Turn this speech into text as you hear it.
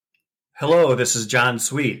Hello, this is John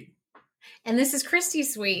Sweet. And this is Christie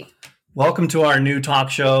Sweet. Welcome to our new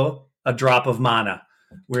talk show, A Drop of Mana.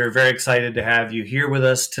 We're very excited to have you here with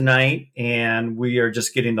us tonight, and we are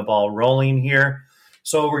just getting the ball rolling here.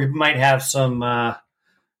 So we might have some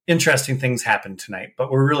interesting things happen tonight,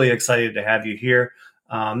 but we're really excited to have you here.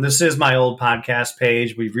 This is my old podcast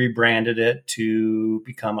page. We've rebranded it to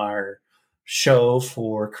become our show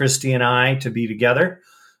for Christie and I to be together.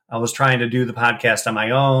 I was trying to do the podcast on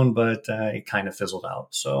my own, but it kind of fizzled out.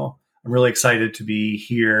 So I'm really excited to be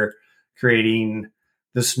here creating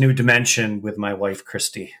this new dimension with my wife,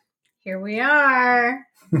 Christie. Here we are.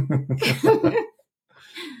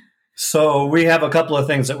 So we have a couple of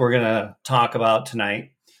things that we're going to talk about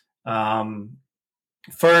tonight.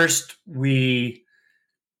 First, we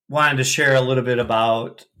wanted to share a little bit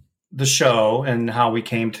about the show and how we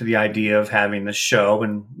came to the idea of having the show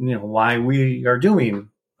and, why we are doing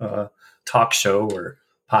a talk show or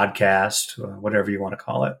podcast, whatever you want to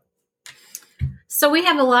call it. So we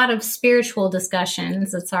have a lot of spiritual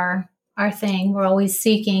discussions. It's our thing. We're always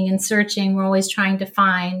seeking and searching. We're always trying to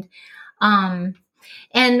find. And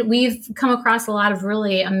we've come across a lot of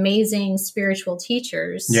really amazing spiritual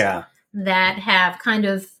teachers that have kind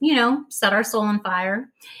of, set our soul on fire.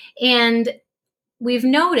 And we've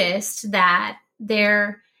noticed that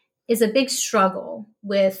there is a big struggle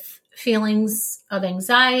with feelings of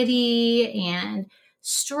anxiety and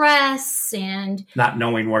stress and not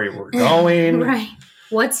knowing where you were going. Right.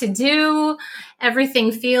 What to do.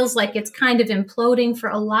 Everything feels like it's kind of imploding for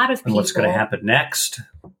a lot of people. And what's going to happen next?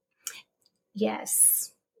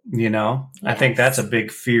 Yes. I think that's a big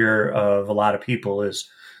fear of a lot of people is,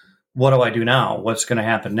 what do I do now? What's going to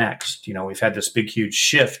happen next? We've had this big, huge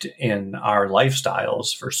shift in our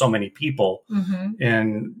lifestyles for so many people. Mm-hmm.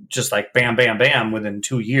 And just like bam, bam, bam, within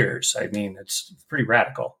 2 years. I mean, it's pretty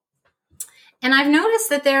radical. And I've noticed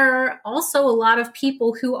that there are also a lot of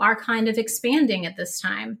people who are kind of expanding at this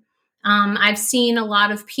time. I've seen a lot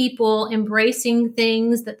of people embracing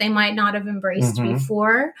things that they might not have embraced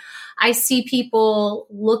before. I see people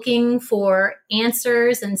looking for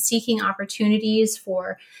answers and seeking opportunities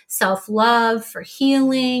for self-love, for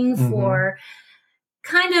healing, for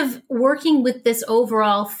kind of working with this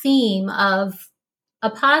overall theme of a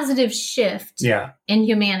positive shift in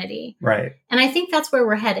humanity. Right. And I think that's where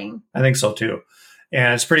we're heading. I think so too.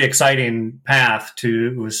 And it's a pretty exciting path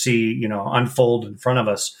to see, unfold in front of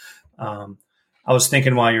us. I was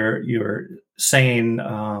thinking while you were saying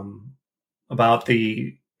about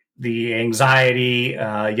the anxiety,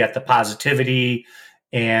 yet the positivity,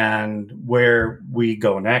 and where we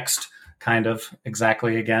go next, kind of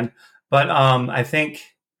exactly again. But I think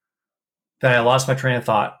that I lost my train of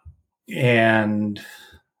thought. And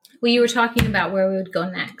well, you were talking about where we would go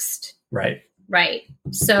next. Right.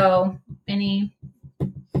 So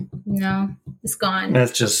no, it's gone.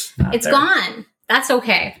 It's just it's there. Gone. That's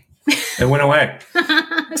okay. It went away.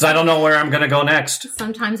 So I don't know where I'm going to go next.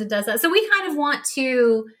 Sometimes it does that. So we kind of want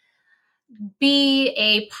to be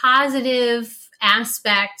a positive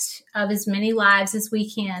aspect of as many lives as we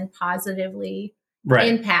can positively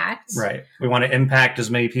impact. Right. We want to impact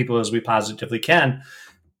as many people as we positively can.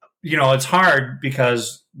 It's hard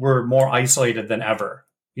because we're more isolated than ever,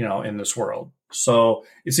 in this world. So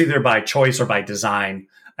it's either by choice or by design.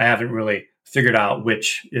 I haven't really figured out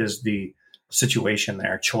which is the situation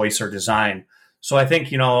there, choice or design. So I think,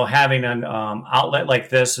 having an outlet like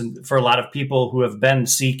this, and for a lot of people who have been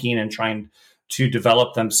seeking and trying to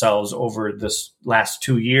develop themselves over this last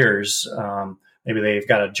 2 years, maybe they've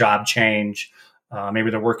got a job change.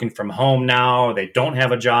 Maybe they're working from home now. They don't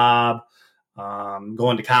have a job,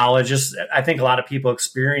 going to college. I think a lot of people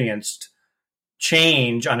experienced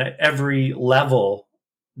change on every level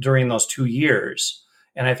during those 2 years.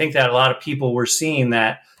 And I think that a lot of people were seeing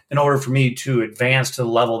that in order for me to advance to the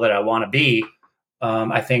level that I want to be,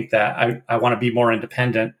 I think that I want to be more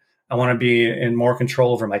independent. I want to be in more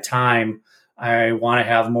control over my time. I want to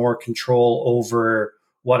have more control over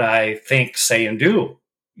what I think, say, and do.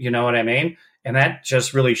 You know what I mean? And that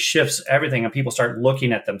just really shifts everything. And people start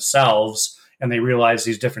looking at themselves and they realize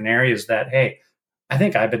these different areas that, hey, I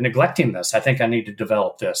think I've been neglecting this. I think I need to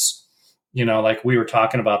develop this. Like we were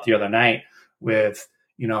talking about the other night with,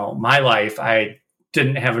 my life, I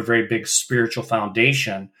didn't have a very big spiritual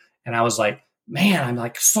foundation. And I was like, man, I'm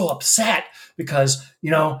like so upset because,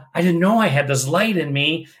 I didn't know I had this light in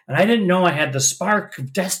me and I didn't know I had the spark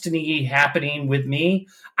of destiny happening with me.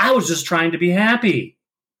 I was just trying to be happy,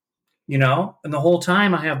 and the whole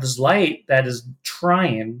time I have this light that is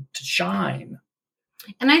trying to shine.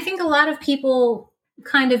 And I think a lot of people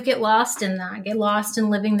kind of get lost in that, get lost in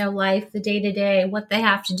living their life, the day to day, what they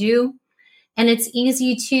have to do And it's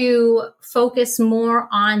easy to focus more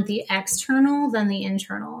on the external than the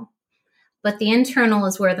internal. But the internal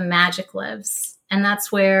is where the magic lives. And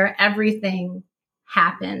that's where everything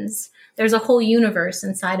happens. There's a whole universe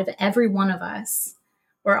inside of every one of us.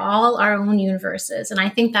 We're all our own universes. And I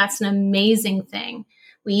think that's an amazing thing.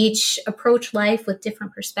 We each approach life with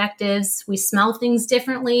different perspectives. We smell things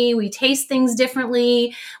differently. We taste things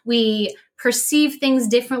differently. We perceive things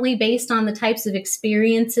differently based on the types of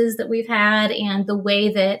experiences that we've had and the way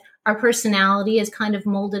that our personality is kind of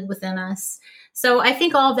molded within us. So I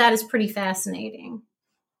think all of that is pretty fascinating.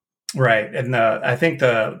 Right. And I think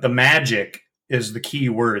the magic is the key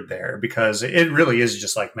word there, because it really is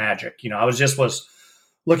just like magic. I was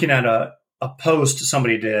looking at a post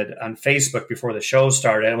somebody did on Facebook before the show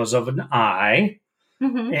started. It was of an eye,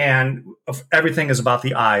 and everything is about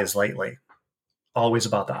the eyes lately, always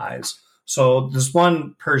about the eyes. So this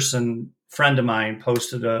one friend of mine,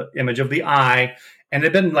 posted an image of the eye, and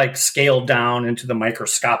it had been like scaled down into the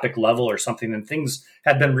microscopic level or something, and things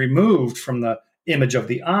had been removed from the image of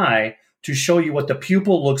the eye to show you what the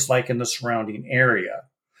pupil looks like in the surrounding area.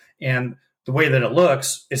 And the way that it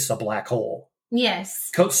looks, it's a black hole.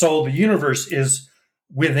 Yes. So the universe is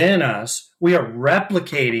within us. We are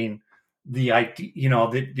replicating the idea,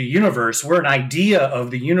 the universe. We're an idea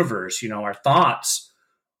of the universe. Our thoughts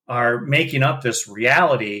are making up this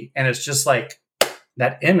reality. And it's just like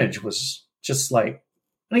that image was just like,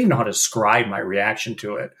 I don't even know how to describe my reaction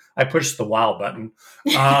to it. I pushed the wow button.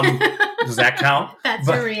 Does that count? That's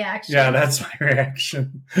a reaction. Yeah, that's my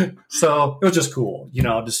reaction. So it was just cool,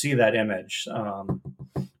 to see that image.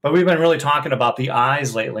 But we've been really talking about the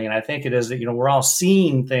eyes lately. And I think it is that, we're all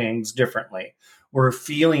seeing things differently. We're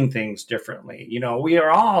feeling things differently. We are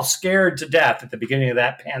all scared to death at the beginning of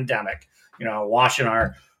that pandemic, washing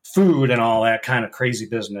our food and all that kind of crazy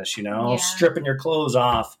business, stripping your clothes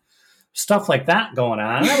off. Stuff like that going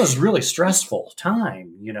on. That was really stressful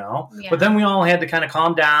time, Yeah. But then we all had to kind of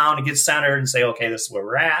calm down and get centered and say, okay, this is where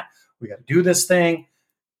we're at. We got to do this thing.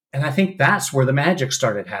 And I think that's where the magic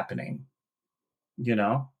started happening,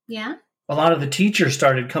 Yeah. A lot of the teachers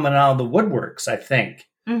started coming out of the woodworks, I think.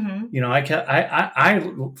 Mm-hmm.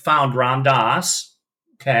 I found Ram Dass.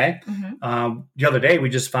 Okay. Mm-hmm. The other day we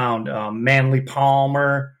just found Manly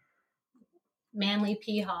Palmer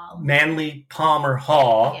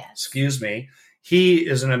Hall. Yes. Excuse me. He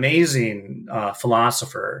is an amazing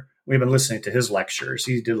philosopher. We've been listening to his lectures.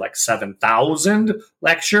 He did like 7,000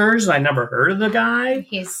 lectures. I never heard of the guy.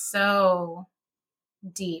 He's so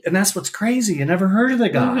deep. And that's what's crazy. I never heard of the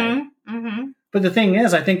guy. Mm-hmm. Mm-hmm. But the thing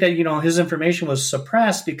is, I think that, his information was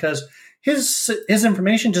suppressed because his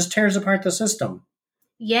information just tears apart the system.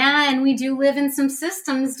 Yeah, and we do live in some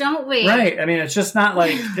systems, don't we? Right. I mean, it's just not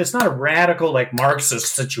like, it's not a radical like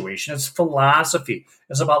Marxist situation. It's philosophy.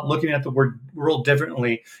 It's about looking at the world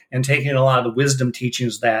differently and taking a lot of the wisdom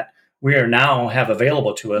teachings that we are now have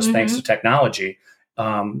available to us, thanks to technology,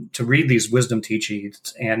 to read these wisdom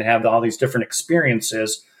teachings and have all these different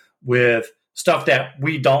experiences with stuff that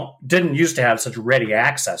we didn't used to have such ready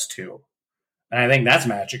access to. And I think that's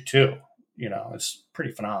magic too. It's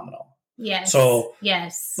pretty phenomenal. Yes. So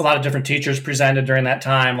yes, a lot of different teachers presented during that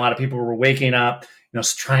time. A lot of people were waking up,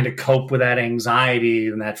 trying to cope with that anxiety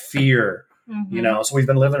and that fear, So we've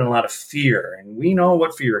been living in a lot of fear, and we know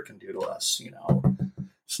what fear can do to us.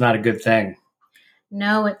 It's not a good thing.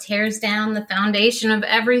 No, it tears down the foundation of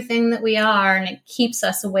everything that we are, and it keeps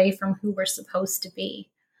us away from who we're supposed to be.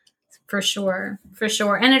 For sure.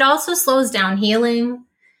 And it also slows down healing.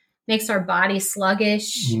 Makes our body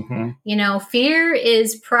sluggish. Mm-hmm. Fear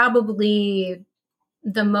is probably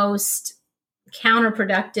the most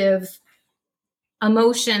counterproductive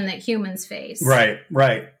emotion that humans face.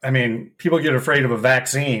 Right. I mean, people get afraid of a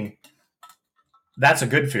vaccine. That's a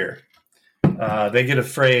good fear. They get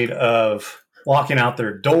afraid of walking out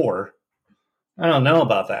their door. I don't know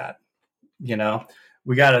about that.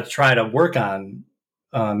 We got to try to work on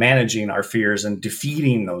managing our fears and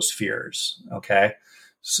defeating those fears. Okay.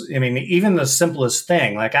 So, I mean, even the simplest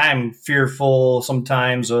thing, like I'm fearful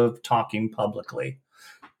sometimes of talking publicly,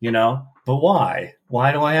 but why?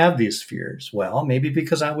 Why do I have these fears? Well, maybe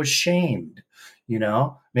because I was shamed,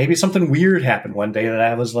 maybe something weird happened one day that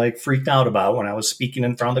I was like freaked out about when I was speaking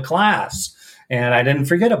in front of the class, and I didn't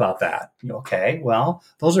forget about that. Okay, well,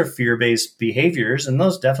 those are fear-based behaviors, and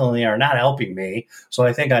those definitely are not helping me. So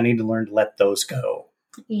I think I need to learn to let those go.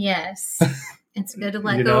 Yes. It's good to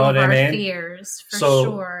let go of our fears, for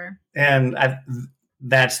sure. And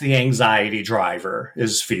that's the anxiety driver,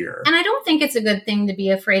 is fear. And I don't think it's a good thing to be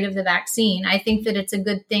afraid of the vaccine. I think that it's a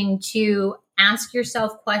good thing to ask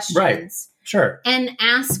yourself questions. Right. Sure. And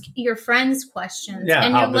ask your friends questions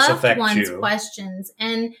and how your this loved affects ones you. questions.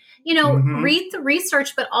 And, read the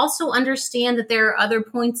research, but also understand that there are other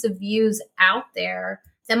points of views out there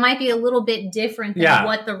that might be a little bit different than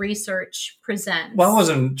what the research presents. Well, I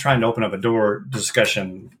wasn't trying to open up a door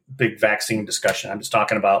discussion, big vaccine discussion. I'm just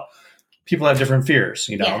talking about people have different fears.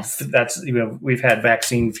 Yes. That's, we've had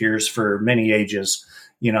vaccine fears for many ages,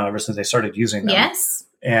 ever since they started using them. Yes.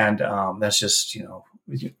 And that's just,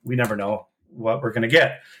 we never know what we're going to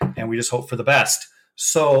get, and we just hope for the best.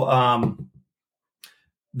 So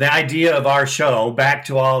the idea of our show, back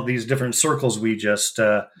to all of these different circles we just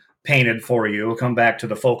painted for you, we'll come back to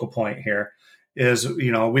the focal point here, is,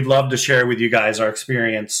 we'd love to share with you guys our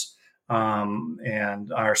experience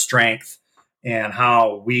and our strength and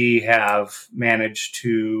how we have managed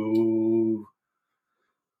to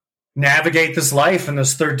navigate this life in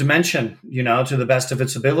this third dimension, to the best of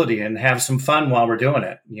its ability, and have some fun while we're doing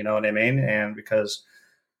it. You know what I mean? And because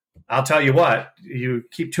I'll tell you what, you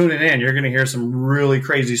keep tuning in, you're going to hear some really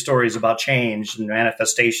crazy stories about change and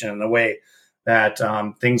manifestation and the way that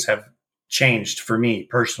things have changed for me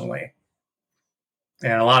personally.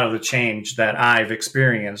 And a lot of the change that I've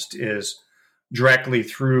experienced is directly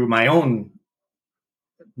through my own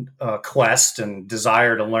quest and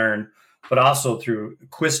desire to learn, but also through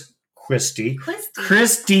Christie's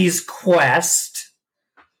quest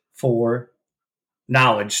for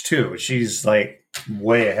knowledge too. She's like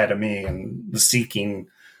way ahead of me in the seeking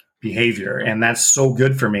behavior. And that's so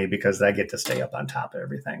good for me because I get to stay up on top of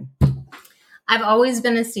everything. I've always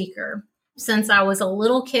been a seeker. Since I was a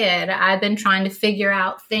little kid, I've been trying to figure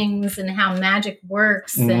out things and how magic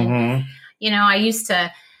works. And, I used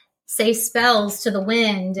to say spells to the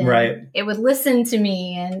wind and it would listen to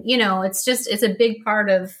me. And, it's a big part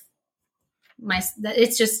of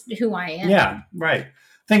it's just who I am. Yeah, right.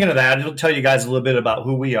 Thinking of that, it'll tell you guys a little bit about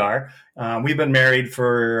who we are. We've been married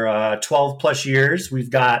for 12 plus years. We've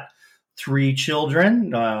got 3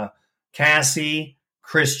 children, Cassie,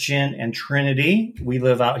 Christian, and Trinity. We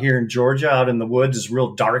live out here in Georgia, out in the woods. It's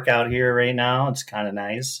real dark out here right now. It's kind of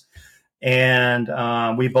nice. And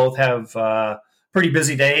we both have pretty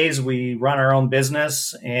busy days. We run our own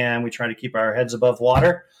business and we try to keep our heads above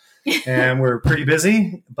water. And we're pretty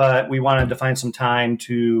busy, but we wanted to find some time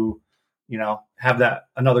to, have that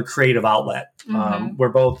another creative outlet. We're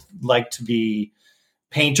both like to be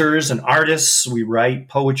painters and artists. We write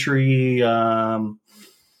poetry. We had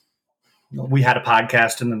a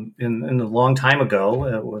podcast in a long time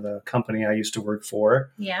ago with a company I used to work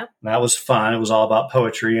for. Yeah, that was fun. It was all about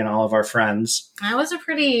poetry and all of our friends. That was a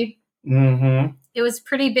pretty. It was a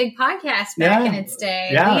pretty big podcast back in its day.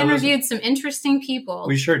 Yeah, we interviewed some interesting people.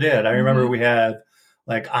 We sure did. I remember we had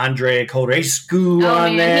like Andre Corescu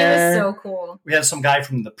on there. He was so cool. We had some guy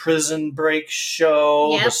from the Prison Break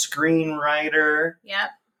show, the screenwriter. Yep.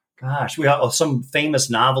 Gosh, we have some famous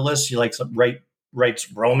novelists. You like some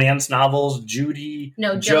writes romance novels. Jody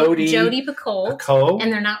Picoult.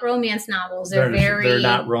 And they're not romance novels. They're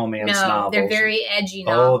not romance novels. They're very edgy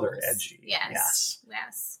novels. Oh, they're edgy. Yes.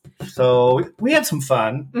 So we had some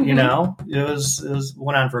fun, It was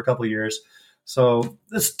went on for a couple of years. So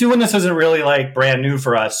doing this isn't really like brand new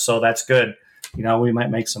for us, so that's good. We might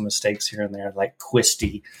make some mistakes here and there, like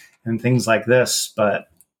Christie and things like this, but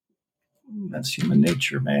that's human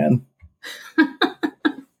nature, man.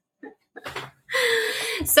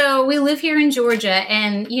 So we live here in Georgia,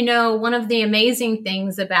 and one of the amazing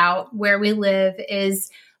things about where we live is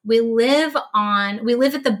we live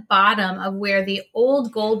at the bottom of where the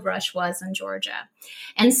old gold rush was in Georgia.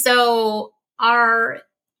 And so our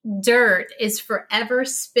dirt is forever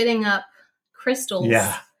spitting up crystals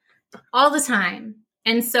all the time.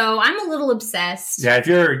 And so I'm a little obsessed. Yeah, if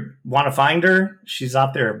you want to find her, she's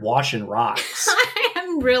out there washing rocks. I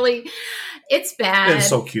am really, it's bad. It's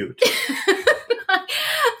so cute.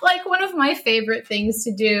 Like one of my favorite things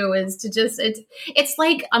to do is to just, it's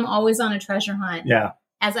like I'm always on a treasure hunt. Yeah.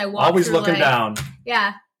 As I walk always through looking life. down.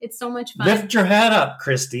 Yeah, it's so much fun. Lift your head up,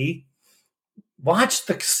 Christy. Watch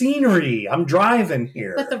the scenery. I'm driving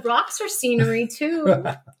here. But the rocks are scenery too.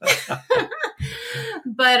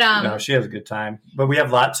 But no, she has a good time. But we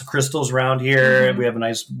have lots of crystals around here. We have a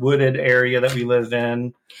nice wooded area that we live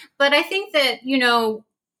in. But I think that,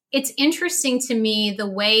 it's interesting to me the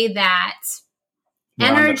way that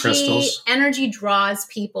energy draws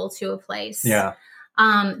people to a place. Yeah.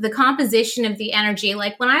 The composition of the energy.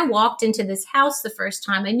 Like when I walked into this house the first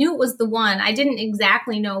time, I knew it was the one. I didn't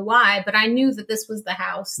exactly know why, but I knew that this was the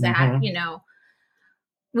house that,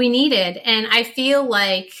 we needed. And I feel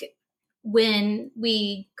like when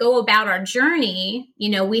we go about our journey,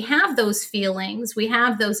 we have those feelings, we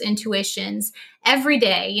have those intuitions every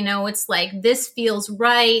day. It's like, this feels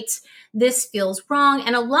right, this feels wrong.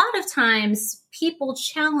 And a lot of times people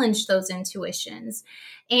challenge those intuitions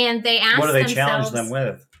and they ask what do they themselves, challenge them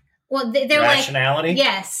with? Well, they're rationality? Like,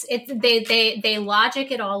 yes, they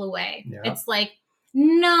logic it all away. Yeah. It's like,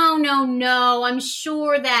 no, I'm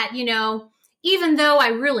sure that, even though I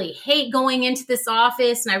really hate going into this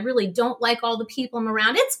office and I really don't like all the people I'm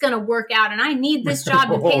around, it's going to work out and I need this job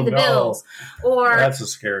to pay the bills. Or that's a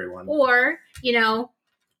scary one. Or,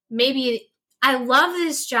 maybe I love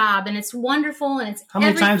this job and it's wonderful and it's How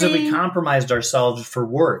many times have we compromised ourselves for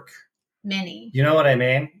work? Many. You know what I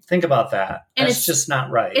mean? Think about that. And that's just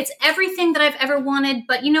not right. It's everything that I've ever wanted,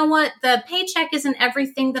 but you know what? The paycheck isn't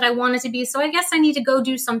everything that I want it to be, so I guess I need to go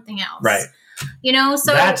do something else. Right.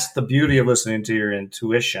 So that's the beauty of listening to your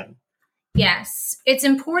intuition. Yes. It's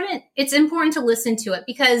important. It's important to listen to it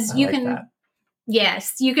because you can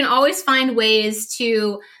always find ways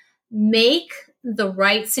to make the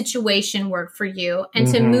right situation work for you and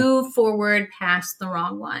to move forward past the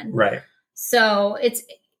wrong one. Right. So it's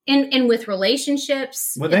and with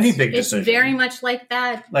relationships, with any big decision, it's very much like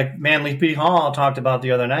that. Like Manly P. Hall talked about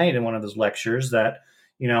the other night in one of his lectures that,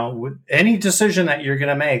 with any decision that you're going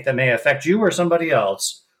to make that may affect you or somebody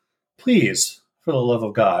else, please, for the love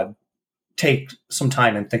of God, take some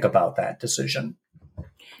time and think about that decision.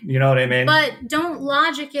 You know what I mean? But don't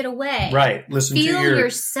logic it away. Right. Listen to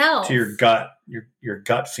yourself. To your gut, your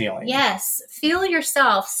gut feeling. Yes. Feel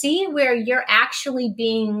yourself. See where you're actually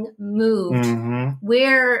being moved,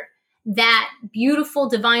 where that beautiful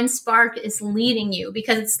divine spark is leading you,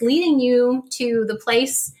 because it's leading you to the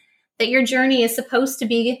place that your journey is supposed to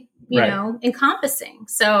be, encompassing.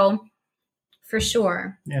 So for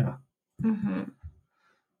sure. Yeah.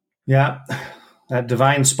 Yeah. That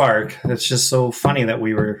divine spark. It's just so funny that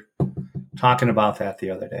we were talking about that the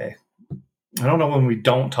other day. I don't know when we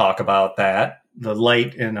don't talk about that, the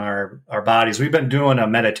light in our bodies. We've been doing a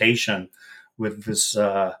meditation with this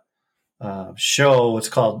show. It's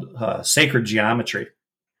called Sacred Geometry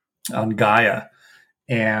on Gaia.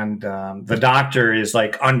 And the doctor is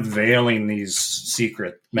like unveiling these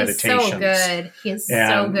secret meditations. He's so good. He's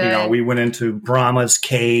so good. We went into Brahma's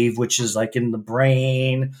cave, which is like in the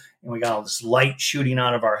brain. And we got all this light shooting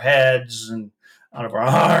out of our heads and out of our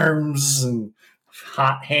arms and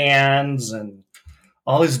hot hands and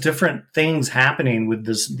all these different things happening with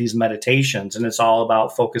these meditations. And it's all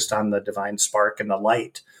about focused on the divine spark and the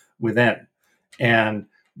light within. And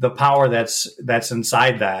the power that's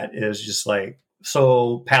inside that is just like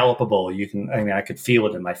so palpable. I could feel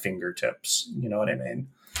it in my fingertips. You know what I mean?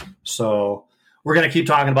 So we're going to keep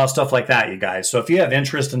talking about stuff like that, you guys. So if you have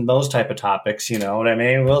interest in those type of topics, you know what I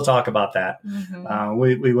mean? We'll talk about that.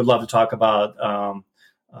 We would love to talk about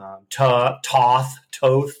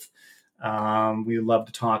Thoth. We would love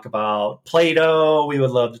to talk about Plato. We would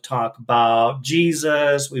love to talk about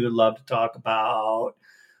Jesus. We would love to talk about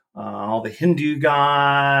all the Hindu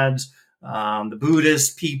gods, the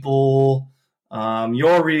Buddhist people,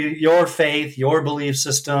 your faith, your belief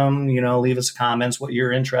system. Leave us comments what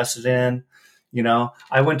you're interested in.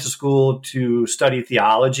 I went to school to study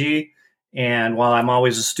theology, and while I'm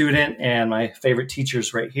always a student, and my favorite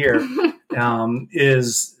teacher's right here,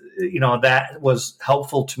 that was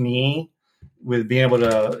helpful to me with being able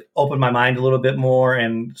to open my mind a little bit more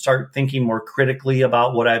and start thinking more critically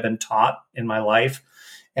about what I've been taught in my life.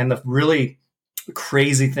 And the really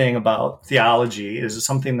crazy thing about theology is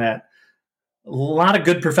something that a lot of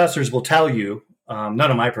good professors will tell you. None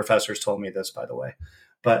of my professors told me this, by the way.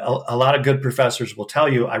 But a lot of good professors will tell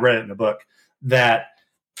you, I read it in a book, that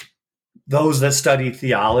those that study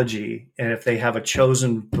theology, and if they have a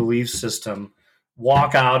chosen belief system,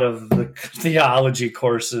 walk out of the theology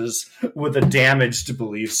courses with a damaged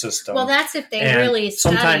belief system. Well, that's if they really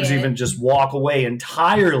study sometimes it. Even just walk away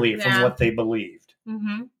entirely from what they believed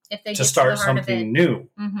if they to start something new.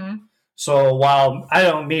 So while I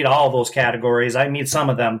don't meet all those categories, I meet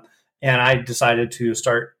some of them, and I decided to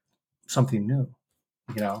start something new.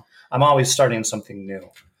 I'm always starting something new.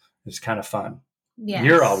 It's kind of fun. Yes.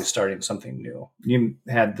 You're always starting something new. You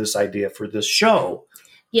had this idea for this show.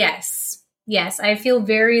 Yes. I feel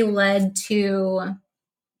very led to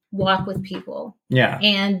walk with people. Yeah.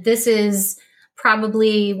 And this is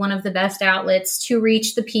probably one of the best outlets to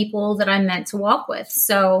reach the people that I'm meant to walk with.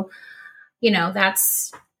 So,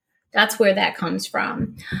 that's where that comes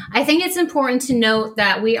from. I think it's important to note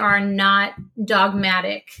that we are not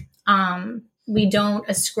dogmatic. We don't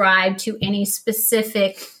ascribe to any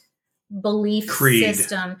specific belief Creed.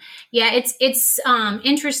 system. Yeah, it's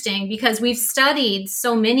interesting because we've studied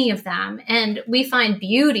so many of them and we find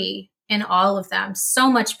beauty in all of them,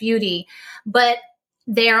 so much beauty, but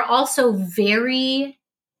they are also very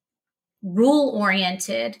rule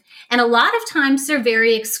oriented. And a lot of times they're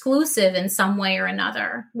very exclusive in some way or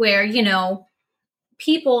another, where,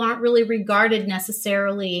 people aren't really regarded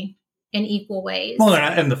necessarily in equal ways. Well,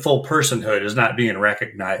 and the full personhood is not being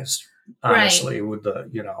recognized, honestly, with the,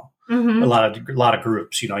 Mm-hmm. a lot of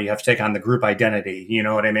groups, you have to take on the group identity. You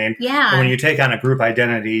know what I mean? Yeah. And when you take on a group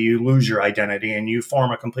identity, you lose your identity and you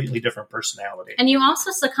form a completely different personality. And you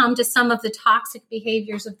also succumb to some of the toxic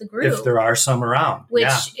behaviors of the group. If there are some around. Which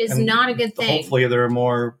is not a good thing. Hopefully they're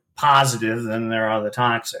more positive than there are the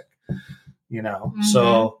toxic, Mm-hmm.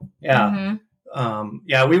 So, yeah.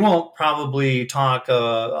 Mm-hmm. We won't probably talk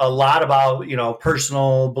a lot about,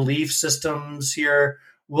 personal belief systems here.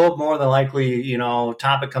 We'll more than likely,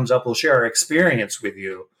 topic comes up, we'll share our experience with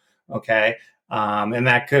you. Okay. And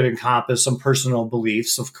that could encompass some personal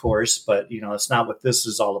beliefs, of course, but, it's not what this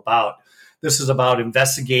is all about. This is about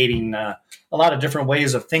investigating a lot of different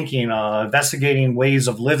ways of thinking, investigating ways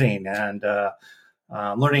of living, and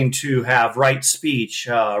learning to have right speech,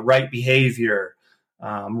 right behavior,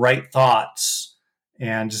 right thoughts,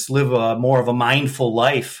 and just live more of a mindful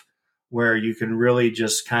life where you can really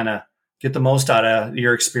just kind of get the most out of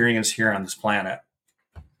your experience here on this planet.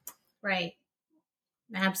 Right.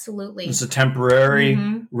 Absolutely. It's a temporary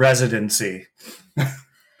residency. And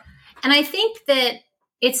I think that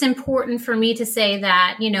it's important for me to say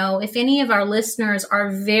that, if any of our listeners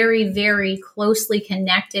are very, very closely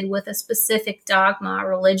connected with a specific dogma or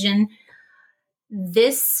religion,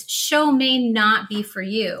 this show may not be for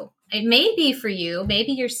you. It may be for you.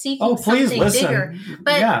 Maybe you're seeking something bigger.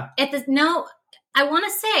 But I want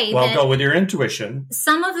to say that go with your intuition.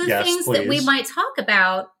 Some of the things that we might talk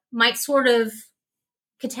about might sort of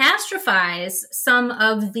catastrophize some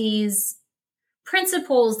of these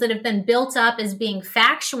principles that have been built up as being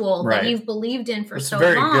factual that you've believed in for so long.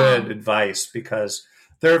 It's very good advice, because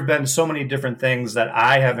there have been so many different things that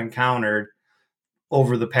I have encountered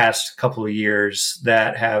over the past couple of years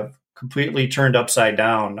that have completely turned upside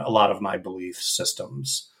down a lot of my belief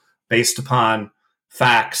systems based upon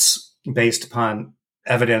facts, based upon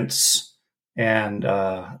evidence, and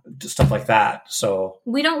stuff like that. So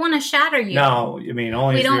we don't want to shatter you. No, I mean,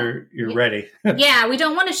 only if you're ready. Yeah, we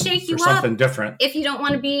don't want to shake you up something different. If you don't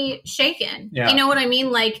want to be shaken. Yeah. You know what I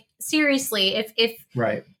mean? Like, seriously,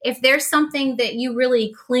 if there's something that you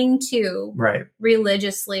really cling to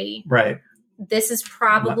religiously, this is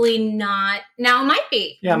probably not. Now, it might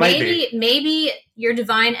be. Yeah, maybe your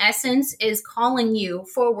divine essence is calling you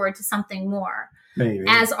forward to something more. Maybe.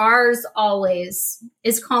 As ours always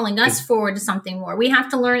is calling us forward to something more. We have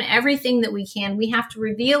to learn everything that we can. We have to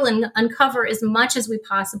reveal and uncover as much as we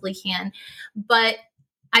possibly can. But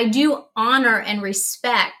I do honor and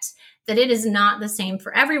respect that it is not the same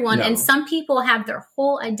for everyone. No. And some people have their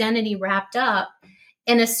whole identity wrapped up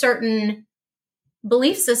in a certain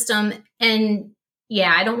belief system. And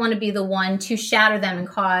I don't want to be the one to shatter them and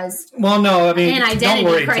cause an identity don't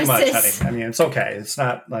worry crisis. Too much, honey. I mean, it's okay. It's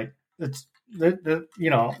not like it's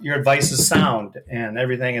your advice is sound and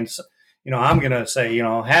everything. And I'm going to say,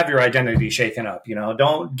 have your identity shaken up.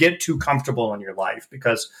 Don't get too comfortable in your life,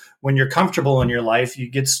 because when you're comfortable in your life, you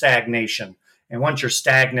get stagnation. And once you're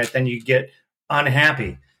stagnant, then you get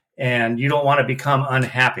unhappy, and you don't want to become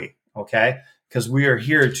unhappy. Okay. Because we are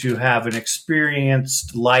here to have an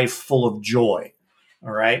experienced life full of joy.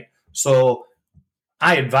 All right. So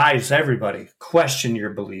I advise everybody, question your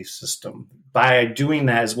belief system. By doing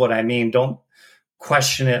that is what I mean. Don't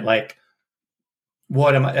question it like,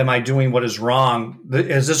 what am I doing? What is wrong?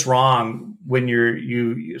 Is this wrong when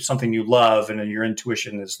you're something you love and your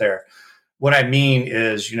intuition is there? What I mean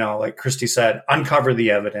is, like Christie said, uncover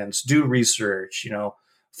the evidence, do research,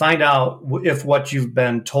 find out if what you've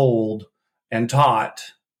been told and taught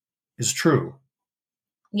is true.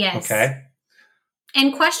 Yes. Okay.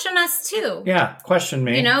 And question us too. Yeah. Question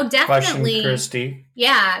me. Definitely. Question Christie.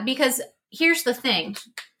 Yeah. Because here's the thing.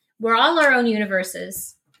 We're all our own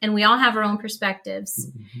universes, and we all have our own perspectives.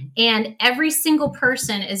 Mm-hmm. And every single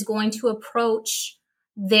person is going to approach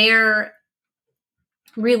their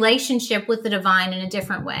relationship with the divine in a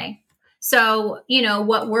different way. So,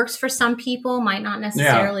 what works for some people might not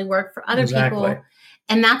necessarily work for other people.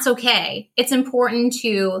 And that's okay. It's important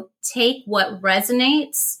to take what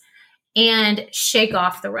resonates and shake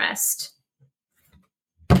off the rest.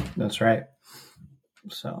 That's right.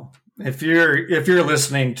 So if you're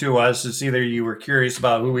listening to us, it's either you were curious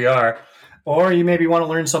about who we are, or you maybe want to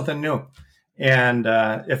learn something new. And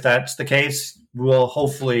if that's the case, we'll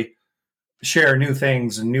hopefully share new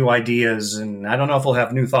things and new ideas. And I don't know if we'll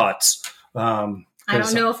have new thoughts. I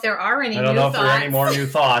don't know if there are any new thoughts. I don't know if there are any more new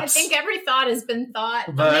thoughts. I think every thought has been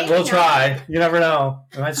thought. But we'll try. You never know.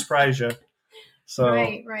 It might surprise you. So,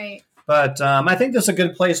 right. But I think this is a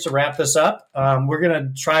good place to wrap this up. We're going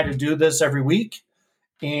to try to do this every week.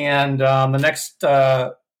 And the next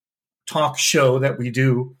talk show that we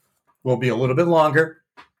do will be a little bit longer.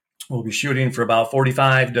 We'll be shooting for about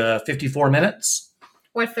 45 to 54 minutes.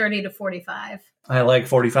 Or 30 to 45. I like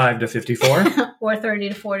 45 to 54. Or 30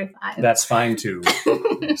 to 45. That's fine, too.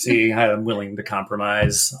 See, I'm willing to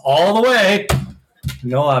compromise all the way.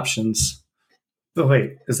 No options. But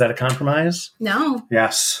wait, is that a compromise? No.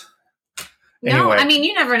 Yes. No, Anyway. I mean,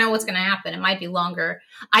 you never know what's going to happen. It might be longer.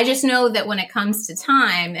 I just know that when it comes to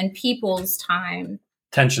time and people's time.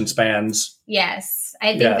 Tension spans. Yes.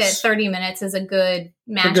 I think that 30 minutes is a good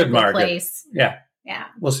magical place. Yeah. Yeah.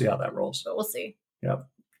 We'll see how that rolls. But we'll see. Yep.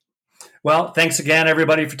 Well, thanks again,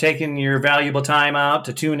 everybody, for taking your valuable time out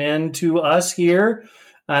to tune in to us here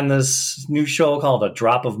on this new show called A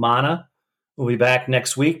Drop of Mana. We'll be back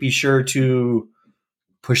next week. Be sure to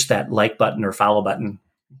push that like button or follow button.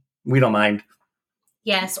 We don't mind.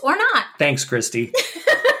 Yes, or not. Thanks, Christy.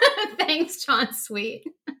 Thanks, John Sweet.